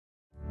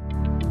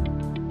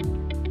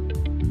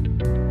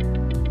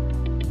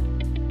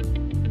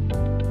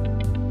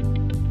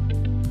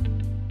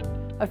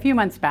A few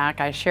months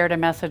back, I shared a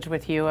message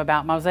with you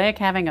about Mosaic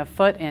having a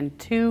foot in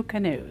two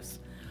canoes.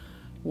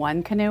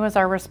 One canoe is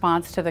our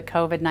response to the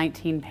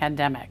COVID-19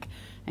 pandemic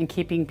and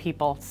keeping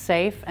people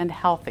safe and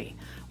healthy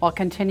while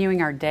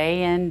continuing our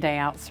day in, day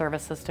out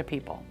services to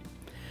people.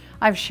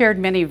 I've shared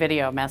many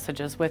video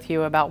messages with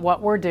you about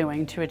what we're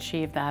doing to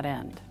achieve that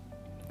end.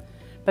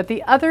 But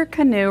the other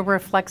canoe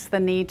reflects the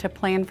need to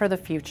plan for the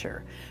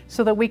future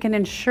so that we can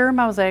ensure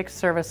Mosaic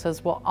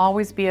services will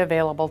always be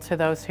available to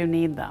those who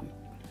need them.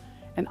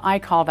 And I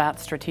call that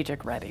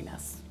strategic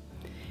readiness.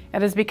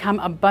 It has become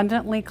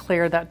abundantly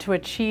clear that to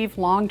achieve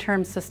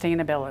long-term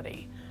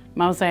sustainability,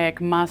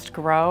 Mosaic must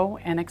grow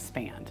and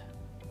expand.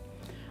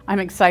 I'm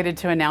excited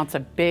to announce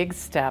a big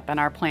step in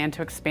our plan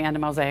to expand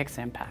Mosaic's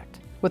impact.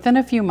 Within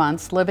a few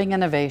months, Living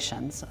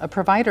Innovations, a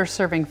provider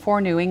serving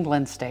 4 New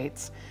England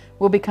states,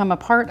 will become a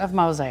part of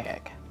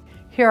Mosaic.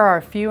 Here are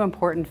a few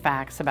important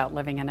facts about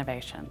Living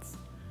Innovations.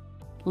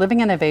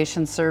 Living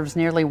Innovations serves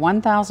nearly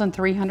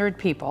 1,300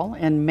 people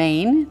in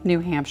Maine,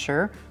 New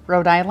Hampshire,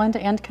 Rhode Island,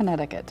 and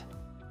Connecticut.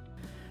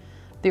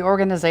 The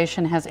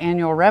organization has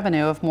annual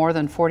revenue of more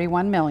than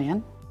 $41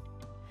 million.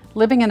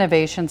 Living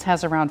Innovations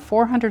has around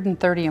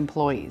 430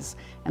 employees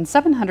and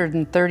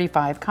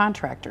 735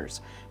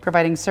 contractors,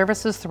 providing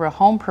services through a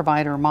home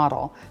provider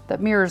model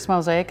that mirrors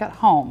Mosaic at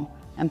home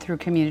and through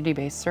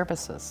community-based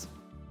services.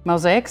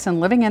 Mosaic's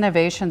and Living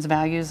Innovations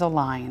values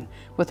align,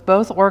 with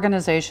both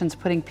organizations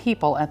putting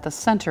people at the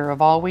center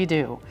of all we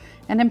do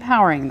and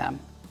empowering them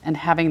and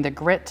having the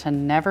grit to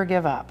never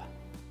give up.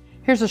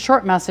 Here's a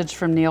short message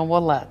from Neil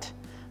Willett,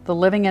 the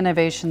Living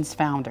Innovations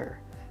founder,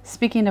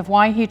 speaking of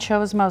why he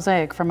chose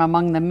Mosaic from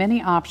among the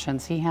many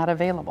options he had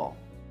available.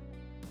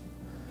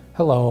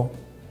 Hello,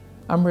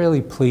 I'm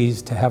really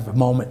pleased to have a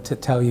moment to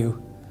tell you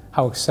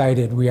how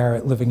excited we are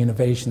at Living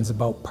Innovations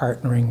about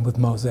partnering with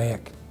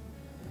Mosaic.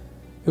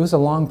 It was a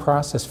long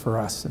process for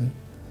us, and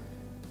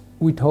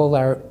we told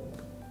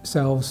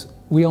ourselves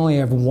we only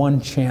have one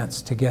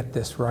chance to get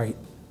this right,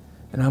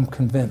 and I'm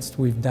convinced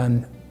we've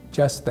done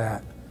just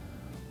that.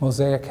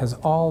 Mosaic has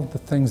all the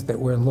things that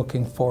we're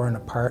looking for in a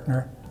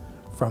partner,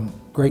 from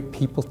great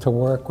people to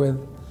work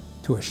with,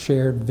 to a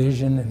shared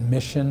vision and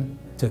mission,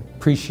 to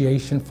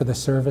appreciation for the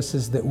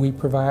services that we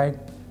provide,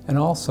 and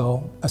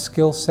also a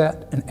skill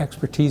set and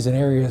expertise in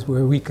areas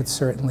where we could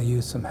certainly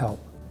use some help.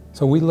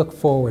 So we look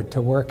forward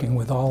to working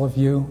with all of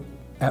you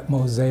at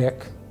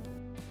Mosaic.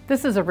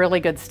 This is a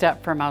really good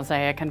step for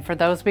Mosaic and for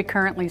those we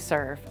currently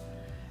serve.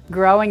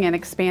 Growing and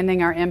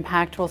expanding our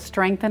impact will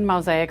strengthen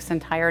Mosaic's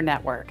entire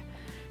network,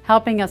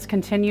 helping us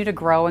continue to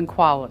grow in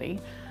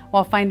quality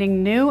while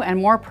finding new and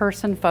more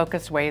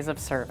person-focused ways of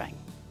serving.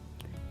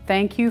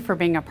 Thank you for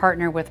being a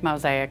partner with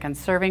Mosaic and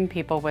serving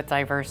people with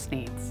diverse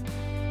needs.